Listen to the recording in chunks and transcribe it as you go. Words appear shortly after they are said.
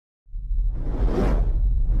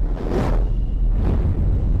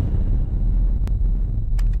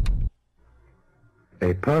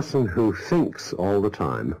A person who thinks all the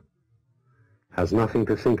time has nothing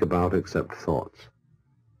to think about except thoughts.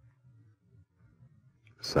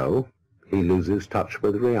 So he loses touch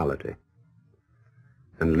with reality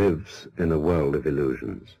and lives in a world of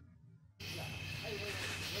illusions.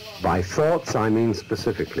 By thoughts, I mean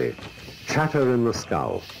specifically chatter in the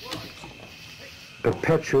skull,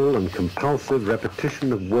 perpetual and compulsive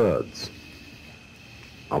repetition of words,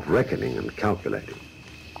 of reckoning and calculating.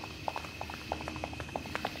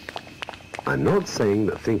 I'm not saying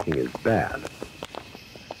that thinking is bad.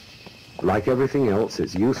 Like everything else,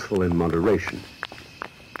 it's useful in moderation.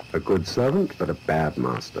 A good servant, but a bad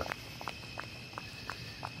master.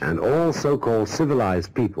 And all so-called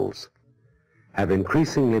civilized peoples have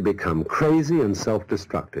increasingly become crazy and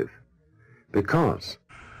self-destructive because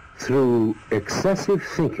through excessive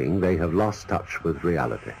thinking they have lost touch with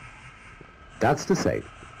reality. That's to say,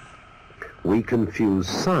 we confuse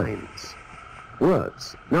signs,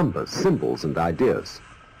 words, numbers, symbols, and ideas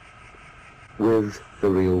with the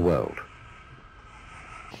real world.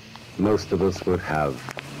 Most of us would have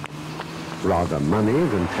rather money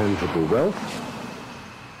than tangible wealth,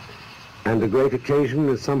 and a great occasion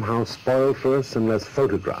is somehow spoiled for us unless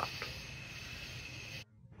photographed.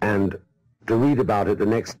 And to read about it the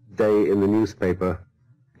next day in the newspaper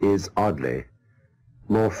is oddly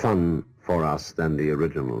more fun for us than the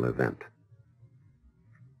original event.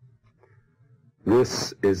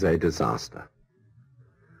 This is a disaster.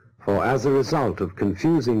 For as a result of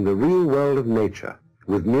confusing the real world of nature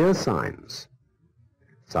with mere signs,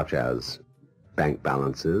 such as bank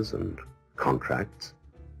balances and contracts,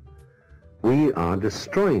 we are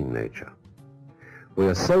destroying nature. We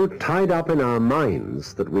are so tied up in our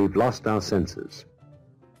minds that we've lost our senses.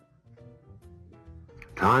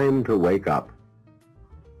 Time to wake up.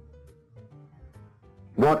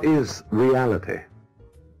 What is reality?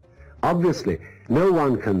 Obviously, no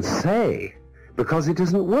one can say, because it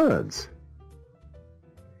isn't words.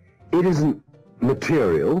 It isn't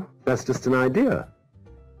material, that's just an idea.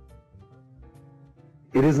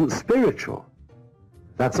 It isn't spiritual.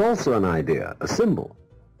 That's also an idea, a symbol.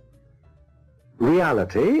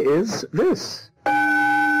 Reality is this.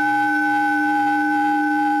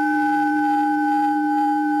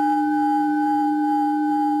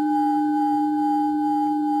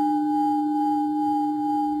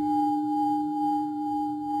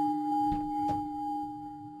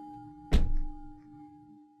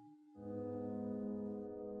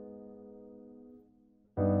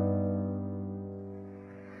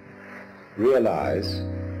 Realize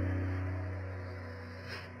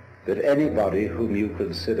that anybody whom you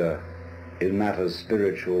consider in matters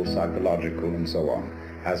spiritual, psychological, and so on,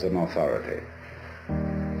 as an authority,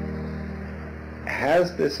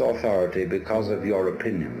 has this authority because of your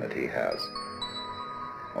opinion that he has,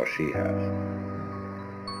 or she has.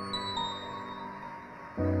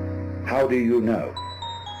 How do you know?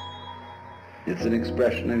 It's an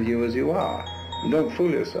expression of you as you are. And don't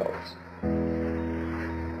fool yourselves.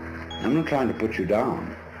 I'm not trying to put you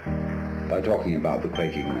down by talking about the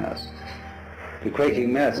quaking mess. The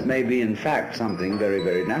quaking mess may be in fact something very,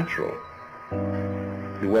 very natural.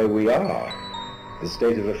 The way we are, the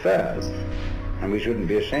state of affairs, and we shouldn't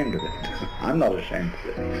be ashamed of it. I'm not ashamed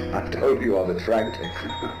of it. I told you all it's frightening.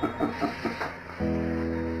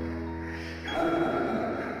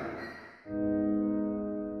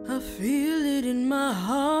 I feel it in my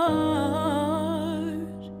heart.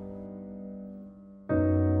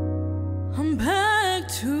 I'm back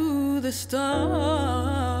to the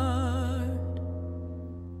start.